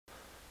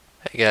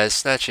Hey guys,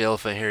 Snatchy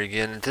Elephant here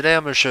again, and today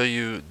I'm going to show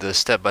you the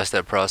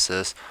step-by-step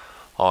process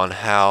on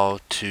how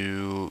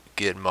to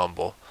get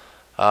Mumble.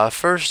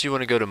 First, you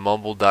want to go to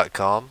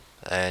mumble.com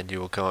and you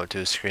will come up to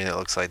a screen that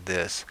looks like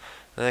this.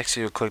 Next,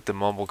 you'll click the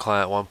Mumble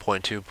client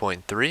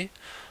 1.2.3.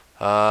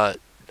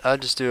 I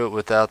just do it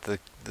without the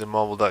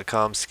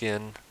mumble.com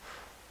skin,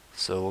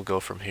 so we'll go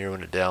from here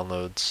when it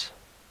downloads.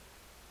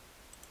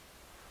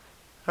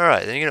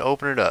 Alright, then you're going to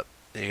open it up.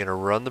 You're going to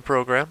run the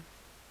program.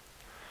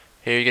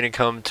 Here you're going to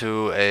come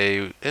to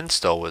a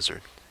install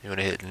wizard. You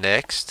want to hit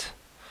next,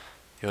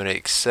 you want to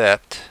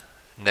accept,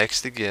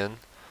 next again,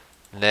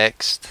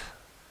 next,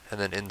 and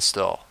then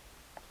install.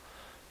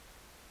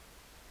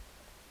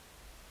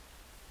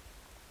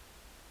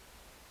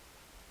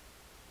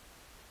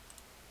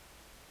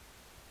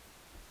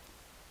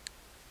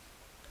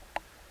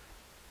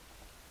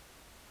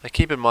 Now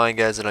keep in mind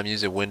guys that I'm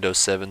using Windows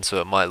 7,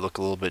 so it might look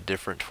a little bit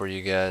different for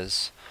you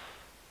guys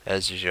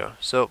as you go.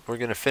 So we're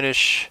going to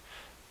finish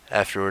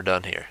after we're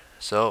done here.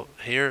 So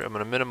here I'm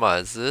going to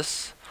minimize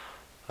this.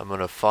 I'm going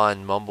to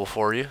find Mumble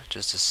for you.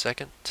 Just a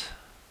second.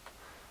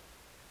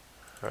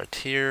 Right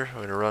here, we're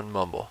going to run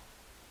Mumble.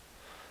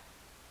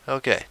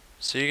 Okay,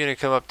 so you're going to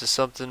come up to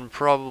something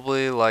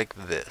probably like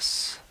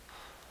this.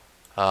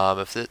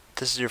 If this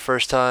is your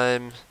first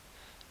time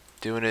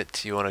doing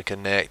it, you want to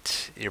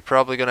connect. You're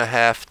probably going to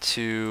have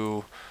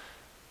to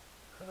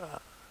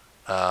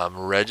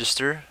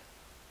register.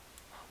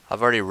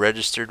 I've already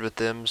registered with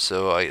them,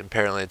 so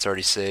apparently it's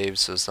already saved,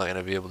 so it's not going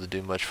to be able to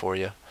do much for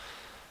you.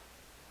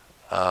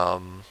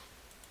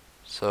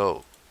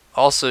 So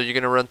also you're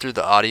going to run through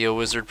the audio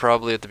wizard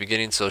probably at the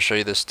beginning, so I'll show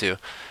you this too.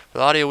 For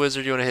the audio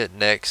wizard, you want to hit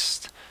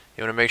next.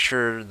 You want to make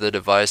sure the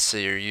device that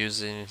you're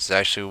using is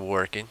actually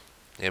working.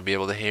 You'll be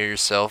able to hear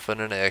yourself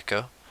in an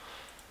echo.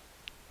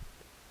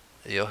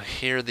 You'll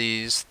hear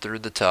these through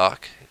the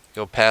talk.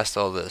 Go past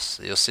all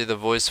this. You'll see the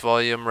voice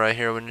volume right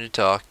here when you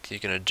talk. You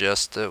can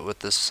adjust it with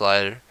this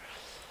slider.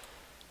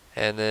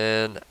 And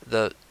then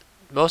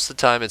most of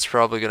the time it's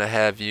probably going to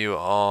have you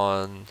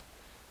on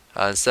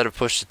instead of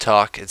push to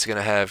talk, it's going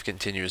to have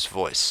continuous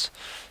voice.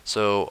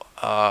 So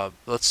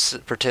let's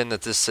pretend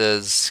that this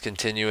says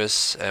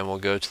continuous, and we'll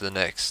go to the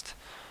next.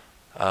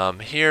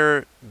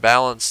 Here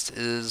balanced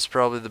is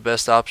probably the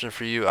best option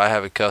for you. I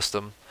have a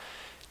custom.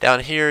 Down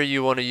here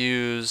you want to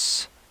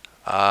use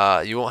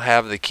you won't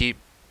have the keep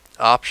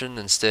option.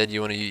 Instead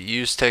you want to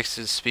use text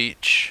to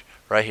speech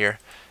right here.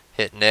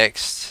 Hit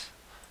next,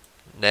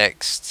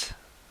 next,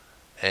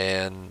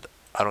 and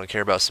I don't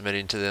care about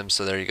submitting to them,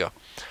 so there you go.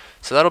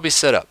 So that'll be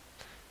set up.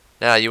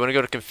 Now you want to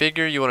go to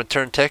configure, you want to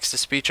turn text to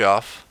speech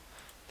off,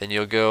 then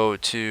you'll go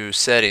to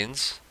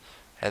settings,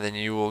 and then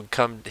you will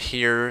come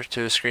here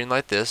to a screen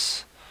like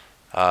this.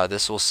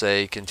 This will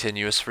say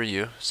continuous for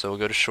you, so we'll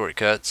go to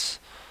shortcuts.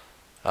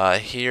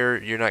 Here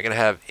you're not going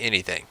to have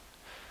anything,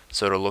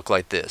 so it'll look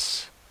like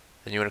this.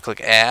 Then you want to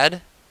click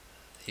add,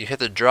 you hit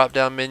the drop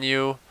down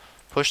menu,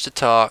 push to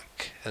talk,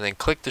 and then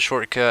click the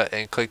shortcut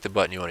and click the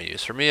button you want to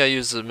use. For me, I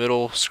use the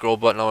middle scroll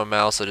button on my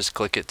mouse. I just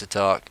click it to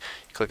talk.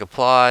 Click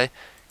apply,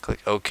 click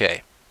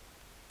OK.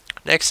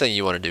 Next thing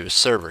you want to do is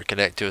server,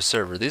 connect to a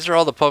server. These are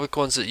all the public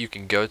ones that you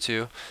can go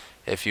to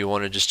if you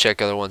want to just check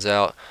other ones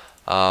out.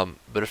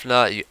 But if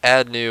not, you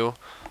add new.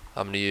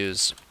 I'm going to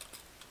use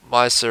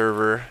my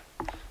server,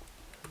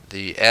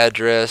 the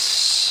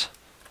address,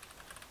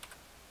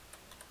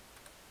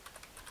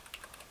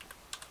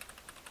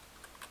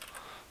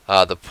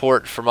 the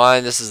port for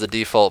mine, this is the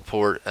default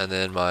port, and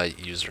then my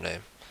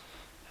username.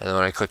 And then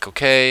when I click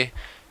OK,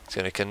 it's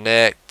going to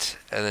connect,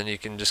 and then you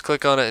can just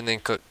click on it and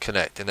then click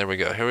connect, and there we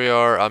go. Here we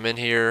are. I'm in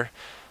here.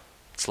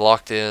 It's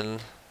locked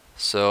in.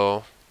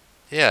 So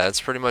yeah,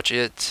 that's pretty much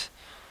it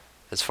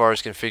as far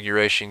as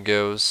configuration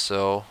goes.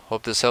 So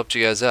hope this helped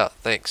you guys out.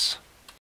 Thanks.